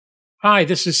Hi,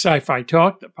 this is Sci-Fi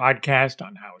Talk, the podcast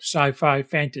on how sci-fi,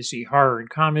 fantasy, horror, and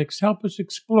comics help us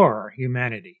explore our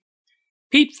humanity.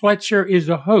 Pete Fletzer is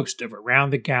the host of Around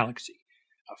the Galaxy,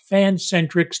 a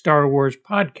fan-centric Star Wars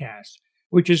podcast,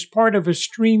 which is part of a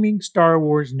streaming Star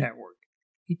Wars network.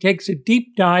 He takes a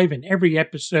deep dive in every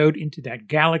episode into that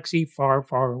galaxy far,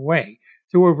 far away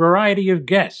through a variety of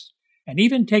guests, and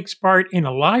even takes part in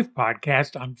a live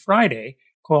podcast on Friday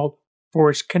called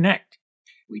Force Connect.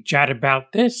 We chat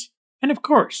about this and, of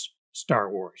course, Star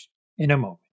Wars in a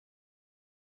moment.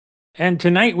 And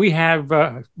tonight we have,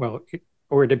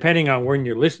 or depending on when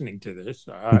you're listening to this,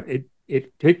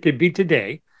 it could be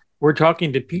today. We're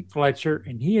talking to Pete Fletzer,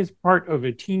 and he is part of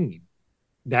a team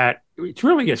that it's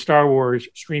really a Star Wars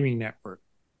streaming network.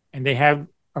 And they have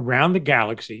Around the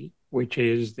Galaxy, which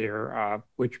is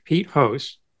which Pete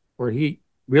hosts, where he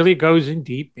really goes in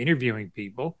deep interviewing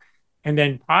people, and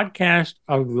then Podcast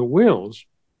of the Wills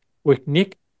with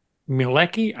Nick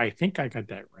Milecki, I think I got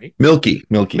that right. Milky.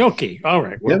 All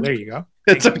right. Well, There you go.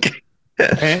 It's okay.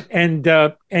 and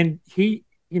he,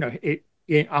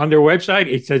 on their website,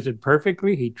 it says it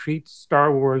perfectly. He treats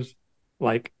Star Wars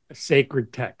like a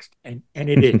sacred text, and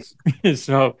it is.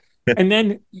 So, and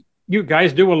then you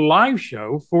guys do a live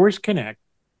show, Force Connect.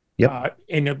 Yep.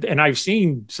 And I've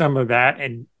seen some of that,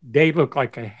 and they look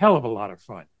like a hell of a lot of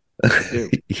fun to do.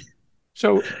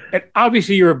 So,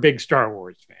 obviously, you're a big Star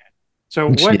Wars fan. So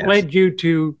what led you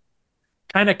to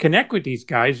kind of connect with these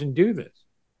guys and do this?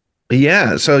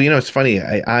 Yeah. So, it's funny.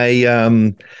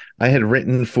 I had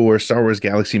written for Star Wars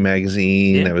Galaxy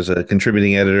magazine. I was a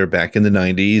contributing editor back in the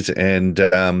 90s. And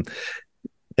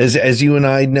as you and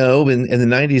I know, in the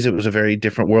 90s, it was a very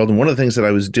different world. And one of the things that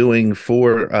I was doing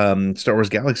for Star Wars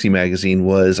Galaxy magazine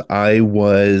was I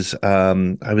was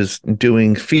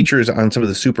doing features on some of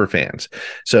the super fans.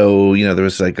 So, there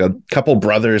was like a couple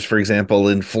brothers, for example,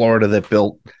 in Florida that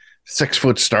built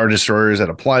 6-foot Star Destroyers out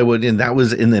of plywood, and that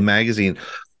was in the magazine.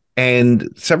 And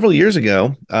several years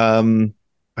ago,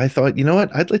 I thought, you know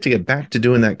what, I'd like to get back to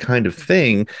doing that kind of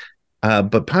thing.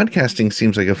 But podcasting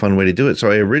seems like a fun way to do it.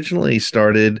 So I originally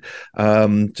started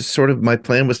just sort of my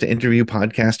plan was to interview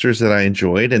podcasters that I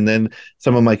enjoyed. And then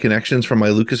some of my connections from my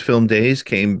Lucasfilm days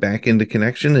came back into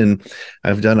connection. And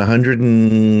I've done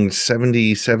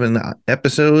 177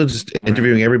 episodes,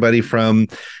 interviewing everybody from,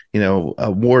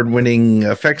 award-winning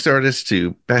effects artists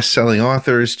to best-selling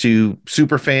authors to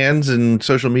super fans and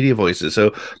social media voices.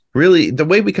 So really, the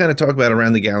way we kind of talk about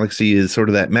Around the Galaxy is sort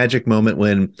of that magic moment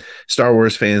when Star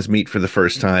Wars fans meet for the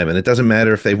first time. And it doesn't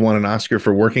matter if they've won an Oscar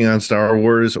for working on Star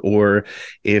Wars or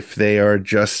if they are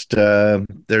just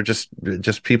they're just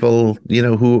people,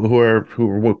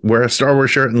 who wear a Star Wars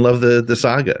shirt and love the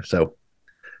saga. So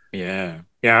yeah,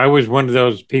 I was one of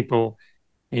those people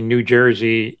in New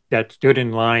Jersey that stood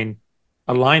in line,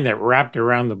 a line that wrapped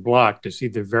around the block to see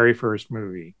the very first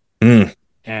movie.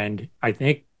 And I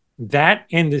think that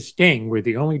and The Sting were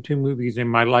the only two movies in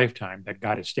my lifetime that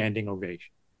got a standing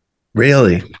ovation.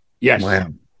 Really? Yes. Wow.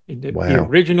 The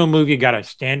original movie got a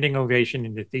standing ovation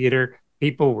in the theater.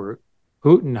 People were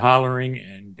hooting, hollering,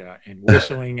 and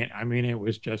whistling. And I mean, it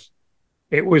was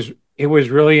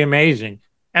really amazing.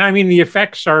 And I mean, the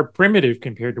effects are primitive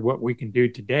compared to what we can do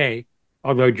today.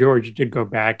 Although George did go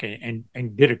back and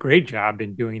did a great job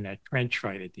in doing that trench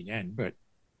fight at the end. But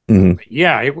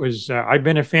yeah, it was, I've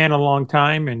been a fan a long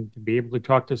time, and to be able to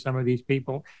talk to some of these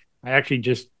people, I actually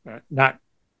just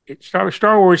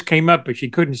Star Wars came up, but she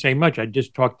couldn't say much. I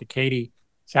just talked to Katie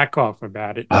Sackhoff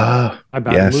about it, about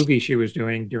a movie she was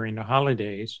doing during the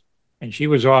holidays, and she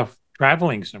was off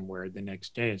traveling somewhere the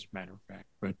next day, as a matter of fact.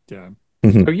 But so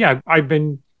yeah,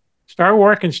 Star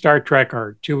Wars and Star Trek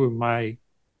are two of my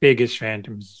biggest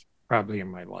phantoms probably in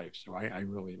my life. So I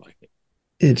really like it.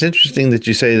 It's interesting that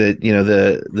you say that,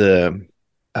 the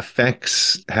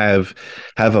effects have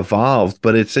evolved,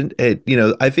 but I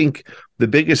think the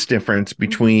biggest difference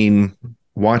between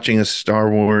watching a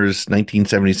Star Wars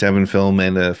 1977 film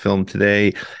and a film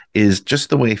today is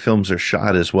just the way films are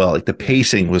shot as well. Like the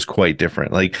pacing was quite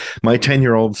different. Like my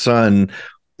 10-year-old son,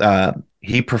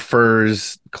 he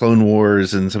prefers Clone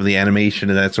Wars and some of the animation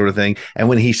and that sort of thing. And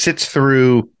when he sits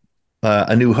through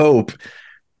A New Hope,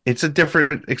 it's a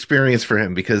different experience for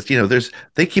him because,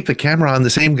 they keep the camera on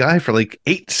the same guy for like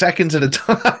 8 seconds at a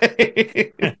time.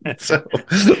 So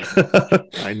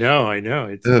I know.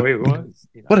 It's the way it was.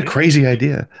 What a crazy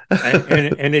idea.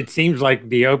 and it seems like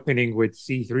the opening with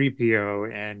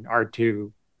C-3PO and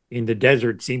R2 in the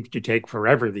desert seems to take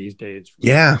forever these days. For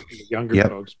the younger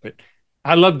folks. But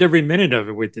I loved every minute of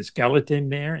it with the skeleton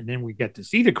there. And then we get to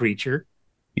see the creature.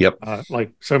 Yep.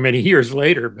 Like so many years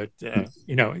later, but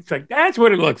it's like, that's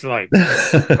what it looks like.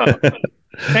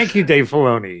 Thank you, Dave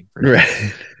Filoni.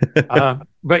 Right.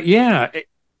 But yeah,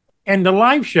 and the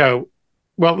live show,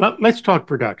 well, let's talk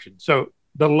production. So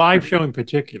the live show in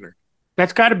particular,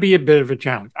 that's got to be a bit of a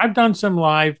challenge. I've done some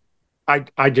live.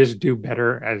 I just do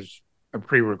better as a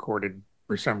pre-recorded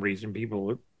for some reason.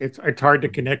 It's hard to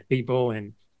connect people,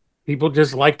 and people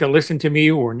just like to listen to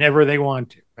me whenever they want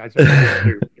to, as opposed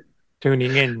to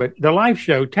tuning in. But the live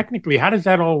show, technically, how does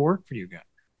that all work for you guys?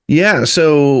 Yeah,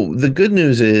 so the good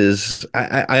news is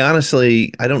I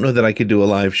honestly I don't know that I could do a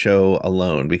live show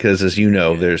alone because as you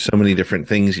know, Yeah. there's so many different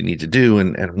things you need to do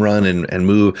and run and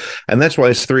move. And that's why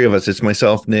it's three of us. It's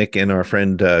myself, Nick, and our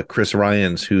friend Chris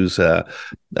Ryans, who's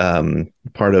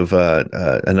part of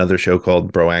another show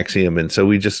called Bro Axiom. And so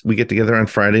we get together on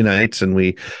Friday nights and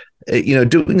we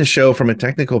doing the show from a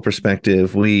technical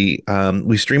perspective, we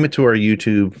stream it to our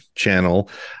YouTube channel.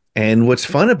 And what's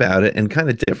fun about it and kind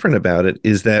of different about it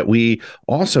is that we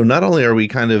also not only are we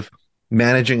kind of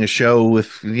managing a show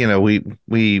with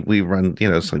we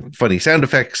run some funny sound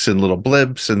effects and little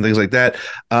blips and things like that,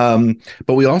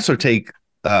 but we also take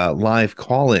live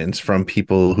call-ins from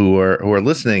people who are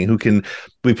listening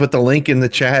we put the link in the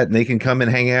chat and they can come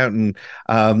and hang out and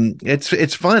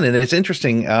it's fun and it's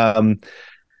interesting.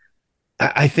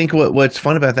 I think what's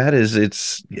fun about that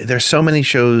is there's so many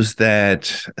shows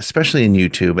that, especially in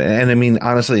YouTube, and I mean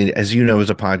honestly, as you know,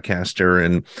 as a podcaster,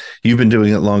 and you've been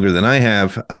doing it longer than I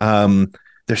have.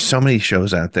 There's so many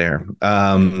shows out there.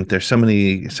 There's so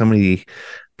many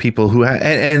people who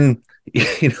and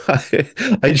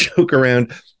I joke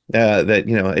around that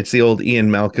it's the old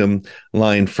Ian Malcolm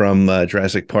line from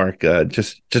Jurassic Park.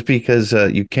 Just because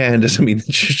you can doesn't mean that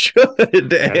you should.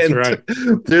 That's And right.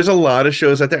 there's a lot of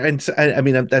shows out there, and I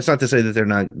mean that's not to say that they're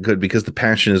not good because the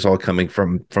passion is all coming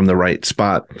from the right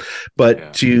spot. But Yeah.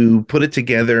 to put it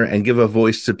together and give a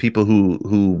voice to people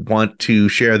who want to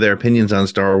share their opinions on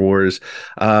Star Wars,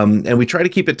 and we try to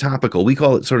keep it topical. We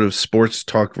call it sort of sports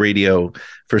talk radio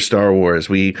for Star Wars.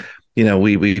 We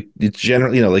it's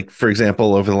generally, like for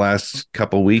example, over the last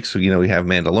couple of weeks, we have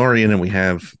Mandalorian and we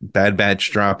have Bad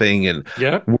Batch dropping, and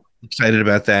Yep. we're excited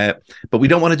about that. But we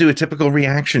don't want to do a typical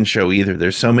reaction show either.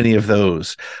 There's so many of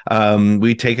those.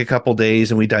 We take a couple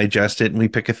days and we digest it and we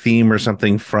pick a theme or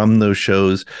something from those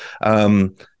shows.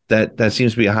 That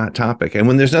seems to be a hot topic. And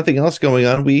when there's nothing else going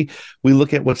on, we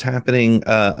look at what's happening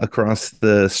across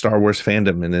the Star Wars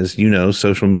fandom. And as you know,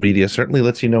 social media certainly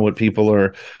lets you know what people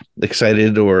are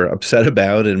excited or upset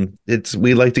about. And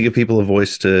we like to give people a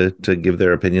voice to give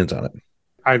their opinions on it.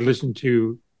 I listened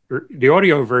to the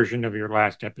audio version of your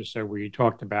last episode where you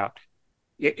talked about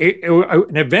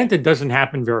an event that doesn't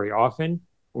happen very often,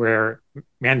 where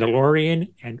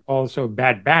Mandalorian and also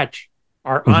Bad Batch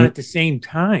are on at the same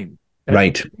time.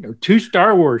 Right. Two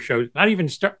Star Wars shows, not even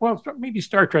maybe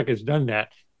Star Trek has done that,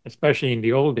 especially in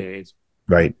the old days.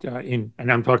 Right. And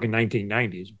I'm talking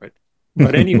 1990s,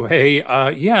 but anyway,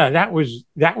 yeah, that was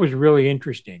really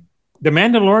interesting. The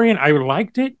Mandalorian, I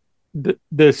liked it.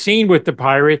 The scene with the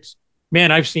pirates,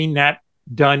 man, I've seen that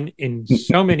done in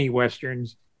so many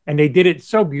Westerns, and they did it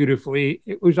so beautifully.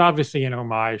 It was obviously an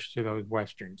homage to those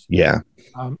Westerns. Yeah.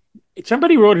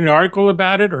 Somebody wrote an article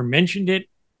about it or mentioned it,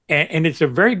 and it's a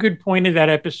very good point of that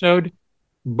episode.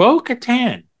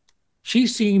 Bo-Katan, she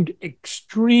seemed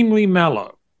extremely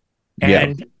mellow.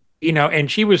 And, and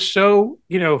she was so,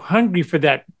 hungry for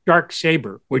that dark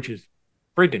saber, which is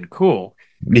freaking cool.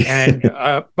 And,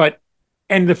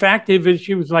 and the fact is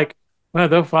she was like, well,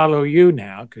 they'll follow you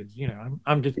now because,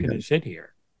 I'm just going to sit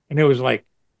here. And it was like,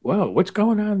 whoa, what's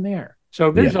going on there?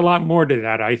 So there's a lot more to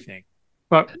that, I think.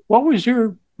 But what was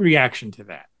your reaction to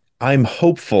that? I'm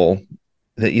hopeful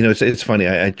that, it's funny.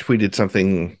 I tweeted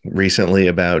something recently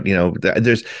about,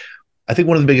 I think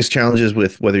one of the biggest challenges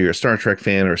with whether you're a Star Trek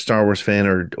fan or a Star Wars fan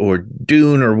or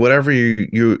Dune or whatever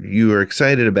you are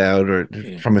excited about, or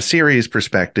from a series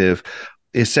perspective,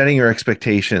 is setting your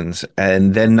expectations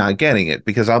and then not getting it.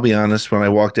 Because I'll be honest, when I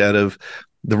walked out of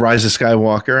The Rise of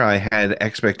Skywalker, I had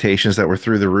expectations that were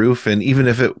through the roof, and even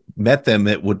if it met them,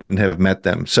 it wouldn't have met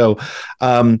them. So,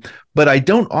 but I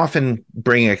don't often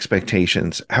bring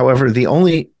expectations. However, the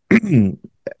only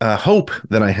hope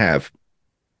that I have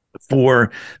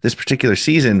for this particular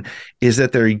season is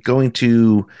that they're going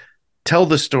to tell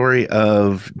the story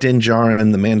of Din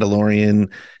Djarin, the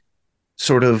Mandalorian,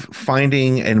 sort of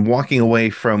finding and walking away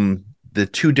from the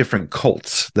two different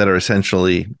cults that are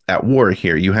essentially at war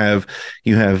here. You have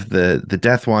the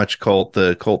Death Watch cult,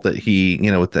 the cult that he,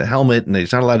 with the helmet and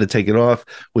he's not allowed to take it off,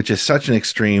 which is such an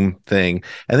extreme thing.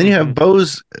 And then you have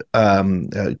Bo's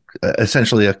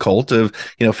essentially a cult of,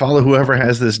 follow whoever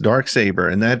has this dark saber.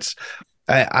 And that's,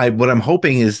 what I'm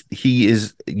hoping is he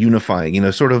is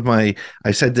unifying. Sort of I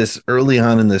said this early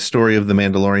on in the story of the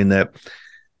Mandalorian that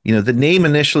the name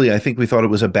initially, I think we thought it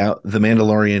was about the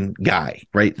Mandalorian guy,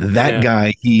 right? That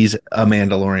guy, he's a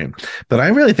Mandalorian. But I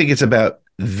really think it's about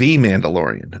the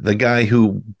Mandalorian, the guy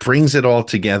who brings it all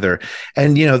together.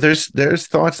 And there's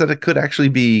thoughts that it could actually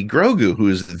be Grogu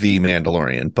who's the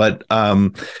Mandalorian. But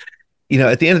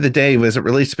at the end of the day, as it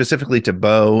relates specifically to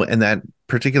Bo and that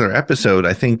particular episode,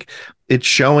 I think it's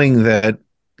showing that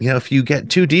if you get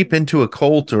too deep into a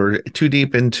cult or too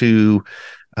deep into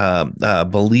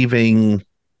believing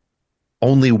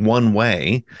only one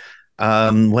way,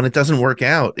 when it doesn't work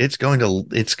out, it's going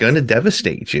to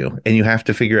devastate you, and you have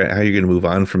to figure out how you're going to move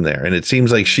on from there. And it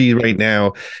seems like she right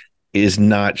now is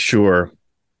not sure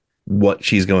what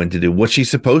she's going to do, what she's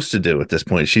supposed to do at this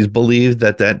point. She's believed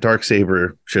that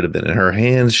Darksaber should have been in her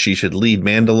hands. She should lead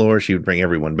Mandalore. She would bring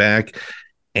everyone back.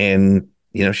 And,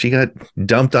 she got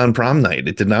dumped on prom night.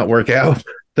 It did not work out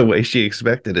the way she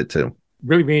expected it to.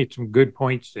 Really made some good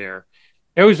points there.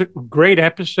 It was a great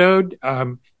episode.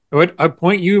 A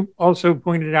point you also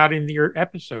pointed out in your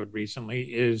episode recently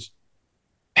is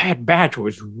Bad Batch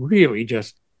was really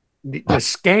just the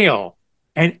scale.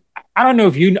 And I don't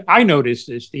know if I noticed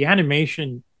this. The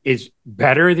animation is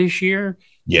better this year.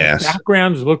 Yes. The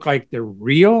backgrounds look like they're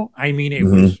real. I mean, it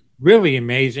was really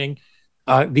amazing.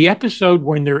 The episode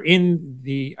when they're in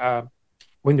the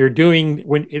when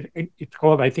it's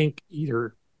called, I think,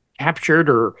 either Captured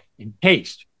or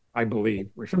Encased, I believe,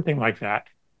 or something like that.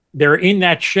 They're in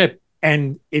that ship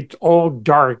and it's all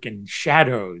dark and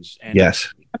shadows. And yes,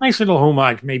 a nice little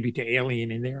homage maybe to Alien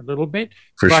in there a little bit.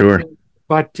 For sure.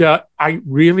 But I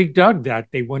really dug that.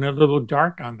 They went a little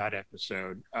dark on that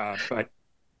episode. But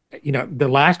the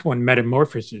last one,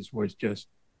 Metamorphosis, was just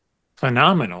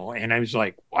phenomenal. And I was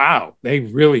like, wow, they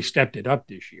really stepped it up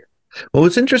this year. Well,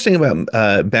 what's interesting about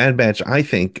Bad Batch, I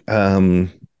think, one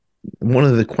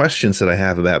of the questions that I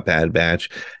have about Bad Batch,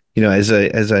 as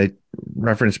I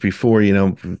referenced before,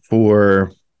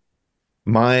 for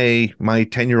my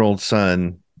 10-year-old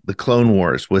son, the Clone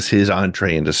Wars was his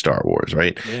entree into Star Wars,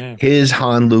 right? Yeah. His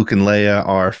Han, Luke, and Leia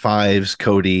are Fives,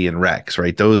 Cody, and Rex,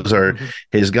 right? Those are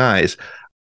his guys.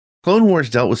 Clone Wars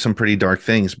dealt with some pretty dark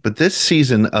things, but this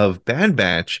season of Bad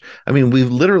Batch, I mean, we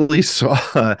literally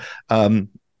saw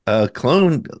a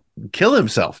clone kill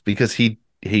himself because he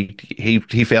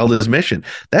failed his mission.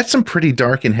 That's some pretty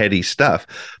dark and heady stuff.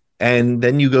 And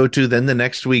then you go to the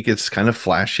next week, it's kind of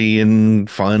flashy and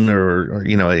fun, or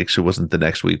actually wasn't the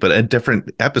next week, but a different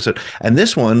episode. And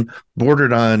this one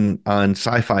bordered on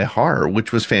sci-fi horror,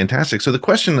 which was fantastic. So the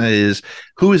question is,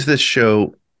 who is this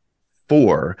show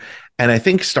for? And I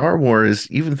think Star Wars,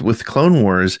 even with Clone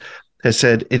Wars, has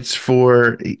said it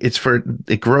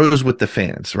grows with the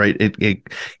fans, right?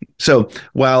 So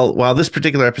while this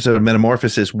particular episode of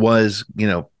Metamorphosis was,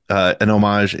 an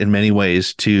homage in many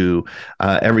ways to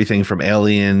everything from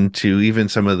Alien to even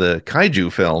some of the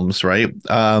kaiju films, right?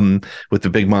 With the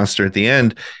big monster at the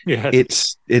end.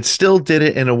 Yes. It still did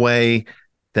it in a way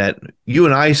that you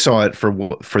and I saw it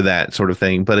for that sort of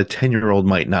thing, but a 10-year-old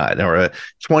might not, or a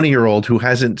 20-year-old who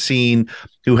hasn't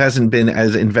been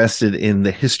as invested in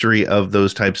the history of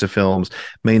those types of films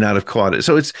may not have caught it.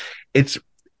 So it's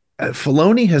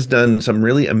Filoni has done some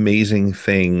really amazing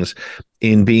things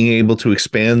in being able to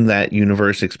expand that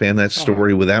universe, expand that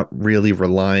story without really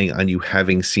relying on you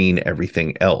having seen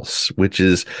everything else, which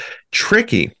is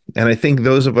tricky. And I think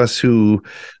those of us who,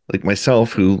 like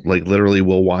myself, who like literally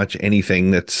will watch anything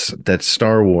that's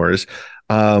Star Wars,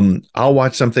 I'll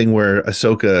watch something where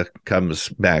Ahsoka comes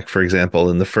back, for example,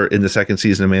 in the second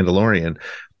season of Mandalorian,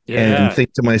 and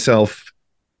think to myself,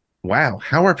 wow,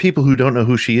 how are people who don't know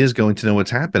who she is going to know what's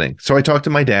happening? So I talked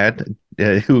to my dad,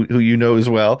 who as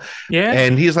well. Yeah.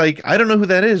 And he's like, I don't know who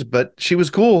that is, but she was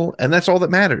cool. And that's all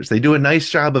that matters. They do a nice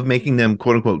job of making them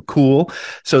quote unquote cool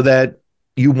so that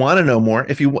you want to know more.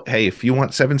 If you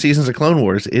want 7 seasons of Clone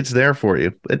Wars, it's there for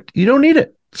you, but you don't need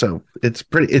it. So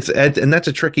and that's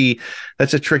a tricky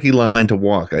line to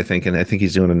walk, I think. And I think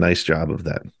he's doing a nice job of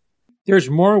that. There's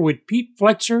more with Pete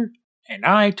Fletzer and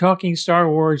I talking Star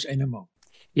Wars in a moment.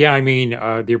 Yeah, I mean,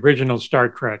 the original Star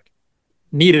Trek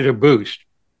needed a boost,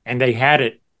 and they had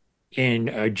it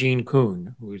in Gene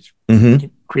Coon, who's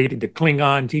created the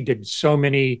Klingons. He did so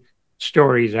many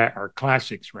stories that are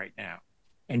classics right now,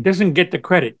 and didn't get the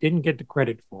credit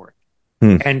for it.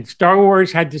 And Star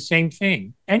Wars had the same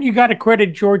thing. And you got to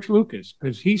credit George Lucas,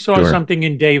 because he saw something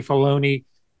in Dave Filoni.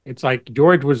 It's like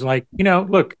George was like,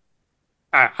 look,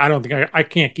 I don't think I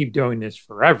can't keep doing this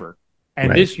forever.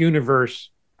 And this universe,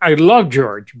 I love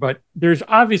George, but there's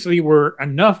obviously were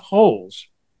enough holes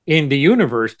in the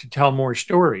universe to tell more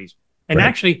stories. And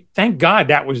actually, thank God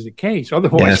that was the case.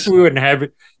 Otherwise, Yes. we wouldn't have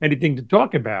anything to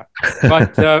talk about.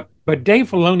 But Dave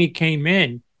Filoni came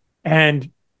in, and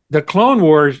the Clone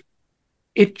Wars,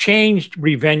 it changed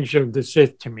Revenge of the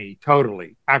Sith to me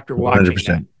totally after watching that.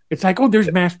 100%. It's like, oh,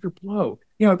 there's Master Plo.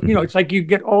 It's like you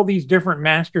get all these different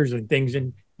masters and things,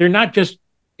 and they're not just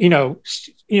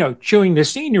chewing the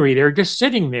scenery. They're just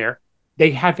sitting there.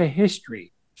 They have a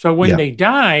history. So when they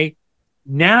die,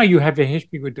 now you have a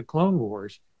history with the Clone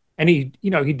Wars. And he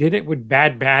did it with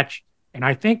Bad Batch. And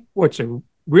I think what's a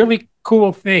really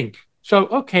cool thing.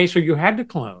 So you had the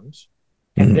clones,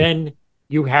 and then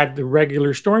you had the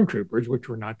regular stormtroopers, which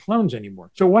were not clones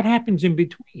anymore. So what happens in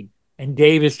between? And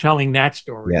Dave is telling that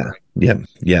story. Yeah. Right?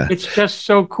 Yeah. It's just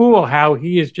so cool how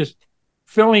he is just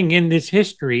filling in this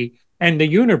history, and the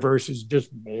universe is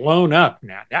just blown up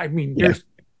now. I mean,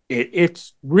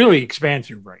 it's really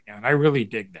expansive right now, and I really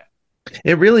dig that.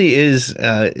 It really is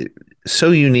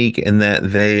so unique in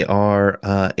that they are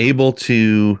able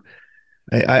to.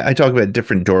 I talk about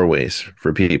different doorways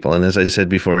for people, and as I said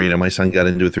before, my son got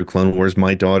into it through Clone Wars.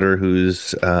 My daughter,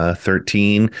 who's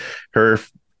 13,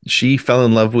 she fell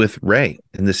in love with Rey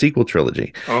in the sequel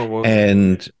trilogy. Oh, well,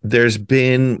 and there's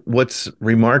been what's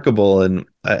remarkable, and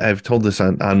I've told this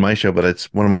on my show, but it's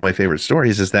one of my favorite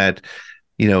stories, is that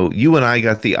you and I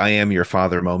got the "I am your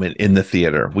father" moment in the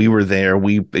theater. We were there.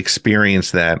 We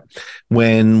experienced that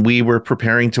when we were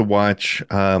preparing to watch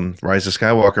Rise of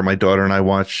Skywalker. My daughter and I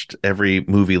watched every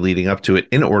movie leading up to it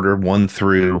in order, 1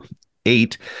 through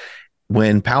 8.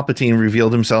 When Palpatine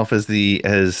revealed himself as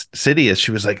Sidious,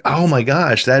 she was like, "Oh my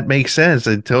gosh, that makes sense.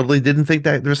 I totally didn't think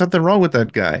that there was something wrong with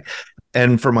that guy."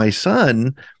 And for my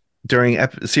son, during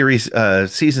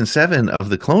season 7 of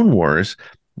the Clone Wars,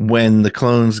 when the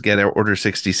clones get Order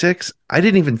 66, I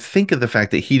didn't even think of the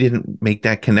fact that he didn't make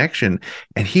that connection.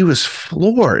 And he was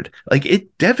floored. Like,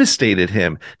 it devastated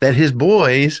him that his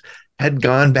boys had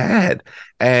gone bad.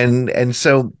 And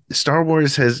so Star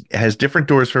Wars has different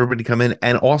doors for everybody to come in,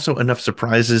 and also enough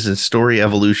surprises and story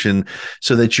evolution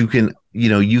so that you can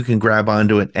grab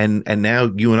onto it. And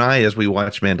now you and I, as we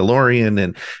watch Mandalorian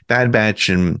and Bad Batch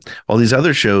and all these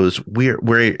other shows,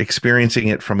 we're experiencing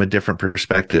it from a different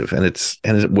perspective, and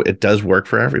it does work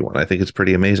for everyone. I think it's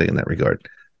pretty amazing in that regard.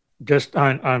 Just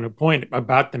on a point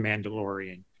about the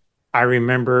Mandalorian, I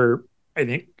remember, I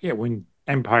think, when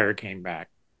Empire came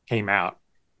out,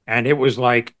 and it was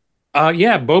like,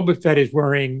 Boba Fett is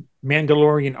wearing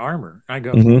Mandalorian armor. I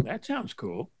go, that sounds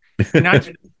cool. And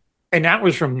that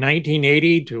was from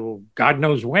 1980 to God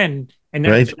knows when. And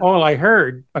that's all I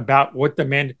heard about what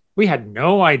we had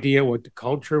no idea what the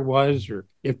culture was, or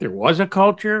if there was a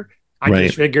culture. I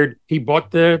just figured he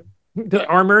bought the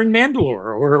armor in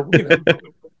Mandalore, or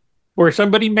or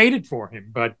somebody made it for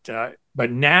him.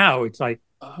 But now it's like,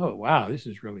 oh wow, this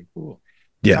is really cool.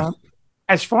 Yeah.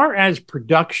 As far as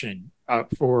production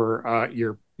for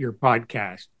your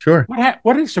podcast, sure.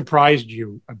 What has surprised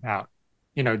you about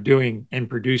doing and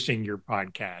producing your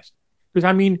podcast? Because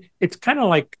I mean, it's kind of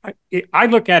like I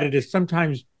look at it as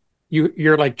sometimes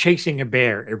you're like chasing a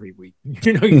bear every week.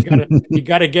 You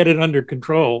gotta get it under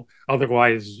control,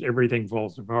 otherwise everything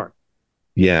falls apart.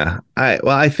 Yeah,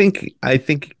 I think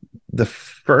the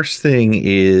first thing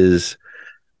is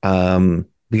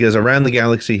because Around the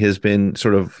Galaxy has been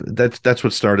sort of that's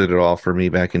what started it all for me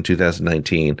back in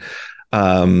 2019.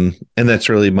 And that's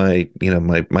really my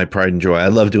pride and joy. I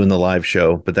love doing the live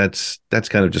show, but that's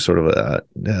kind of just sort of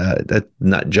that,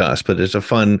 not just, but it's a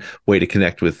fun way to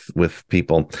connect with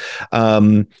people.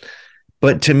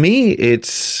 But to me,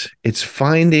 it's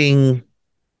finding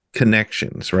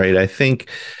connections, right? I think,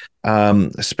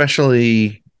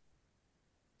 especially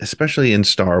in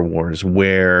Star Wars,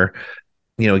 where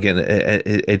again,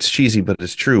 it's cheesy, but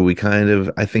it's true.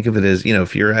 I think of it as,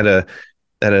 if you're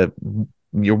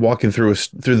you're walking through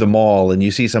the mall and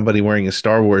you see somebody wearing a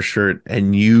Star Wars shirt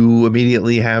and you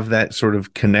immediately have that sort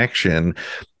of connection.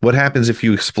 What happens if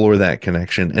you explore that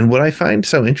connection? And what I find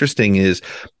so interesting is,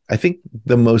 I think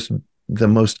the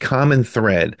most common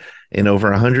thread in over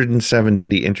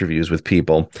 170 interviews with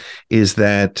people is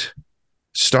that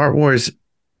Star Wars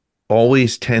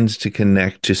always tends to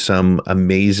connect to some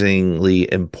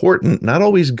amazingly important, not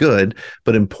always good,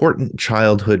 but important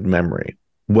childhood memory.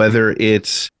 Whether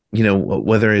it's there's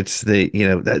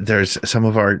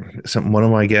one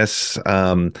of my guests,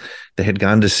 they had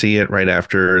gone to see it right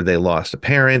after they lost a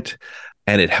parent,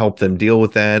 and it helped them deal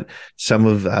with that. Some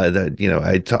of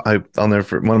I'll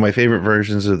never, one of my favorite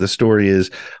versions of the story is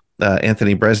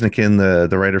Anthony Bresnikan,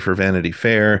 the writer for Vanity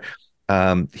Fair.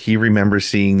 He remembers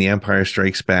seeing The Empire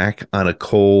Strikes Back on a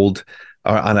cold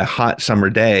on a hot summer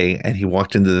day, and he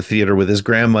walked into the theater with his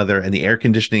grandmother, and the air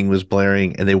conditioning was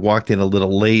blaring, and they walked in a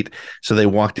little late, so they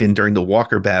walked in during the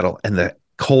Walker battle, and the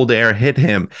cold air hit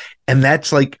him, and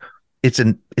that's like it's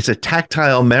a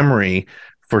tactile memory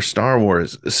for Star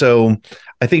Wars. So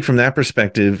I think from that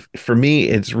perspective, for me,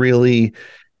 it's really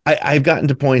I've gotten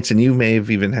to points, and you may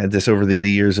have even had this over the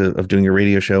years of doing a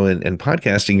radio show and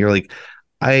podcasting. You're like,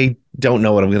 I don't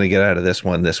know what I'm going to get out of this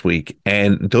one this week.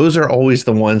 And those are always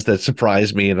the ones that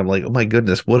surprise me. And I'm like, oh my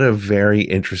goodness, what a very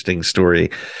interesting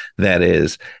story that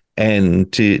is.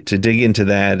 And to dig into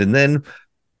that. And then,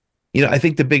 I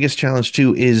think the biggest challenge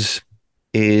too is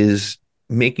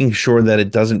making sure that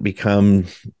it doesn't become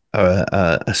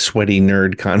a sweaty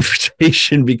nerd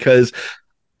conversation, because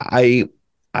I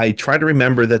I try to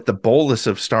remember that the bolus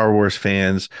of Star Wars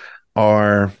fans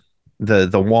are the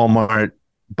Walmart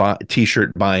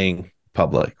t-shirt buying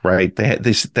public, right? They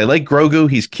like Grogu,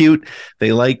 he's cute.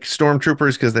 They like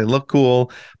stormtroopers because they look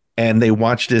cool, and they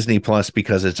watch Disney Plus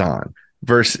because it's on.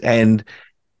 And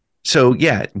so,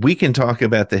 yeah, we can talk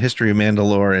about the history of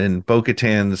Mandalorian,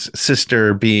 Bo-Katan's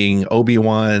sister being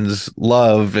Obi-Wan's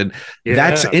love, and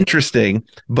that's interesting.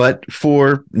 But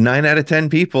for 9 out of 10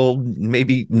 people,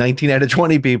 maybe 19 out of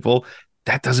 20 people,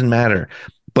 that doesn't matter.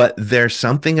 But there's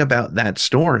something about that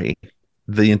story,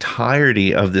 the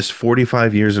entirety of this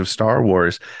 45 years of Star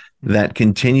Wars, that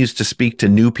continues to speak to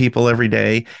new people every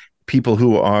day, people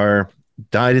who are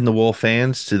dyed-in-the-wool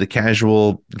fans to the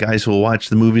casual guys who will watch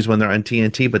the movies when they're on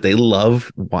TNT, but they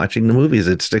love watching the movies.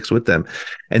 It sticks with them.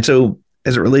 And so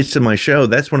as it relates to my show,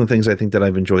 that's one of the things I think that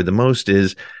I've enjoyed the most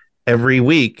is every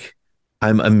week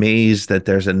I'm amazed that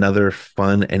there's another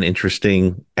fun and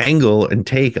interesting angle and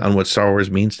take on what Star Wars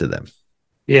means to them.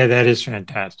 Yeah, that is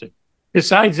fantastic.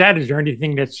 Besides that, is there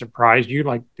anything that surprised you,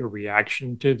 like the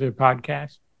reaction to the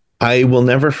podcast? I will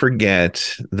never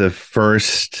forget the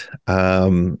first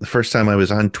time I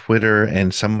was on Twitter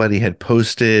and somebody had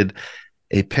posted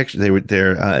a picture. They were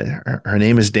there. Her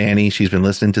name is Danny. She's been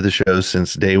listening to the show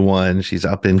since day one. She's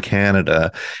up in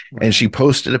Canada, and she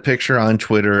posted a picture on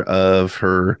Twitter of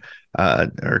her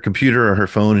computer or her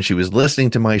phone, and she was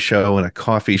listening to my show in a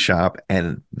coffee shop,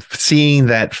 and seeing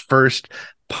that first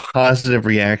positive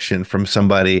reaction from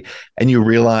somebody, and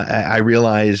I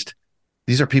realized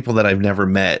these are people that I've never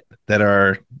met that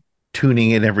are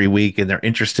tuning in every week, and they're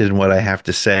interested in what I have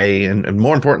to say, and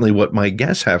more importantly, what my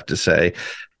guests have to say.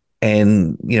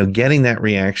 And, getting that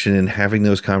reaction and having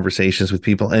those conversations with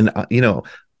people. And,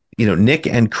 Nick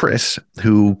and Chris,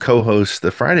 who co-host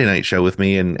the Friday night show with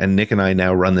me, and Nick and I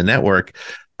now run the network.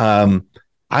 I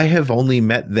have only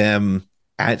met them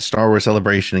at Star Wars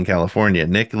Celebration in California.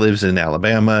 Nick lives in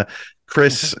Alabama.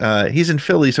 Chris, he's in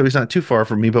Philly, so he's not too far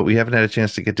from me, but we haven't had a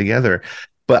chance to get together.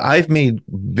 But I've made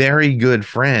very good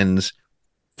friends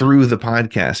through the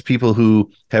podcast, people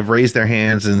who have raised their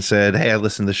hands and said, "Hey, I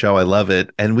listen to the show, I love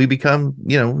it," and we become,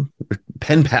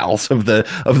 pen pals of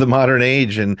the modern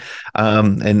age. And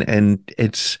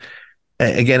it's,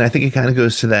 again, I think it kind of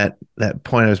goes to that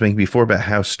point I was making before about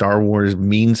how Star Wars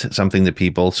means something to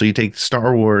people. So you take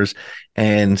Star Wars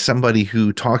and somebody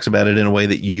who talks about it in a way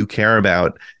that you care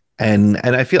about. And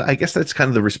I guess that's kind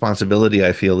of the responsibility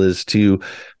I feel, is to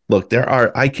look,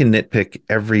 I can nitpick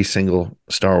every single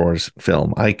Star Wars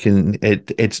film.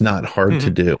 It's not hard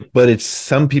to do, but it's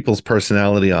some people's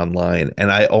personality online.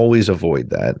 And I always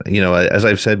avoid that. As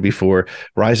I've said before,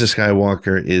 Rise of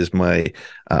Skywalker is my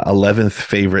 11th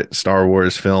favorite Star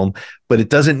Wars film, but it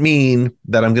doesn't mean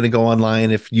that I'm going to go online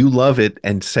if you love it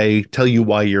and tell you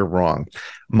why you're wrong.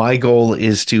 My goal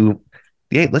is to,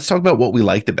 yeah, let's talk about what we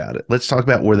liked about it. Let's talk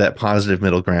about where that positive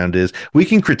middle ground is. We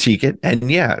can critique it. And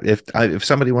yeah, if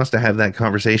somebody wants to have that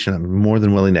conversation, I'm more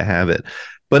than willing to have it.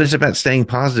 But it's about staying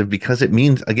positive, because it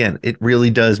means, again, it really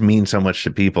does mean so much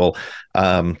to people.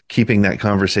 Keeping that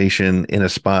conversation in a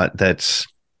spot that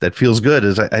feels good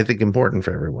is, I think, important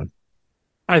for everyone.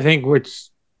 I think what's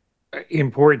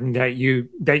important that you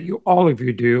all of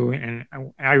you do, and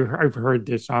I've heard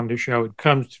this on the show, it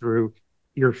comes through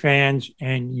your fans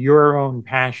and your own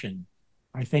passion.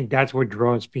 I think that's what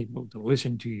draws people to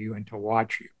listen to you and to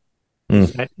watch you.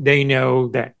 Is that they know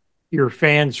that you're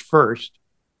fans first,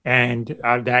 and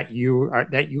that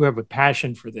you have a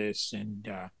passion for this, and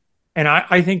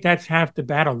I think that's half the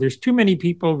battle. There's too many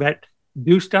people that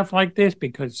do stuff like this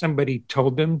because somebody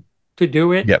told them to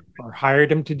do it, or hired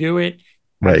them to do it,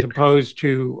 as opposed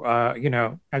to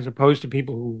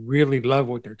people who really love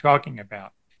what they're talking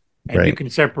about. And you can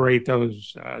separate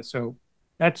those. So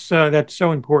that's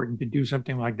so important, to do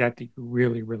something like that you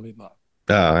really, really love.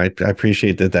 I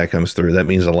appreciate that comes through. That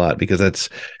means a lot because that's,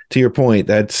 to your point,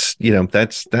 that's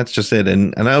just it.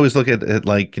 And I always look at it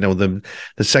like, the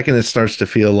second it starts to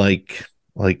feel like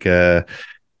uh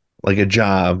like a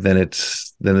job, then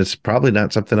it's probably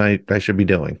not something I should be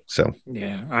doing. So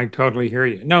Yeah, I totally hear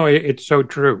you. No, it's so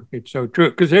true. It's so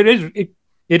true because it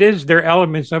is there are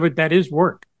elements of it that is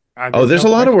work. oh, There's there's no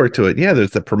a lot of question work about to it. Yeah,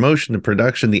 there's the promotion, the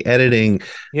production, the editing,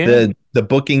 it. Yeah, the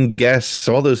booking guests,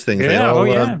 all those things. They yeah, oh all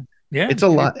yeah, yeah. it's a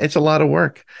lot of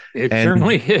work. It And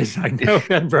certainly is. I know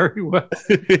that very well.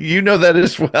 you know that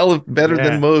as well, better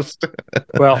than Yeah. most.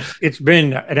 Well, it's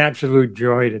been an absolute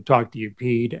joy to talk to you,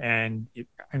 Pete. And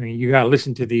I mean, you got to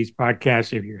listen to these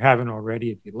podcasts if you haven't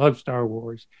already. If you love Star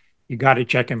Wars, you got to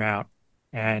check them out.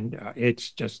 And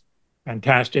it's just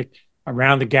fantastic.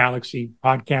 Around the Galaxy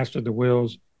podcast of the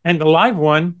Wills and the live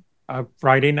one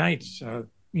Friday nights.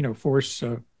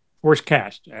 Force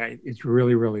Cast. It's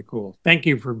really really cool. Thank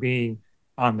you for being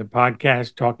on the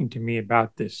podcast, talking to me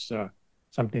about this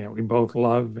something that we both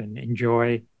love and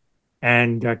enjoy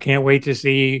and can't wait to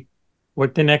see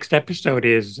what the next episode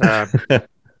is.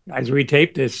 As we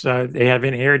tape this, they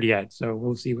haven't aired yet, so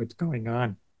we'll see what's going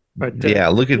on. But Yeah,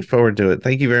 looking forward to it.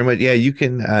 Thank you very much. Yeah, you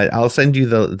can. I'll send you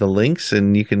the links,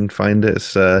 and you can find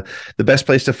us. The best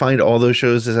place to find all those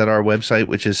shows is at our website,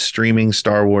 which is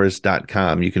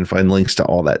streamingstarwars.com. You can find links to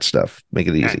all that stuff. Make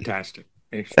it easy. fantastic.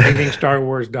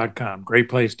 Streamingstarwars.com, great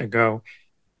place to go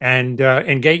and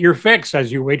get your fix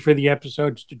as you wait for the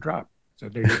episodes to drop. So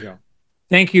there you go.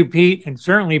 Thank you, Pete, and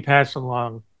certainly pass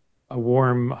along a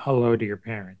warm hello to your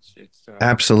parents. It's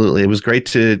Absolutely. It was great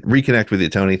to reconnect with you,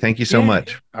 Tony. Thank you so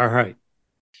much. All right.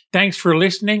 Thanks for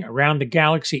listening. Around the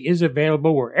Galaxy is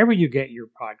available wherever you get your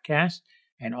podcasts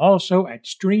and also at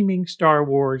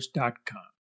streamingstarwars.com.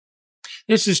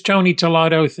 This is Tony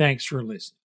Tellado. Thanks for listening.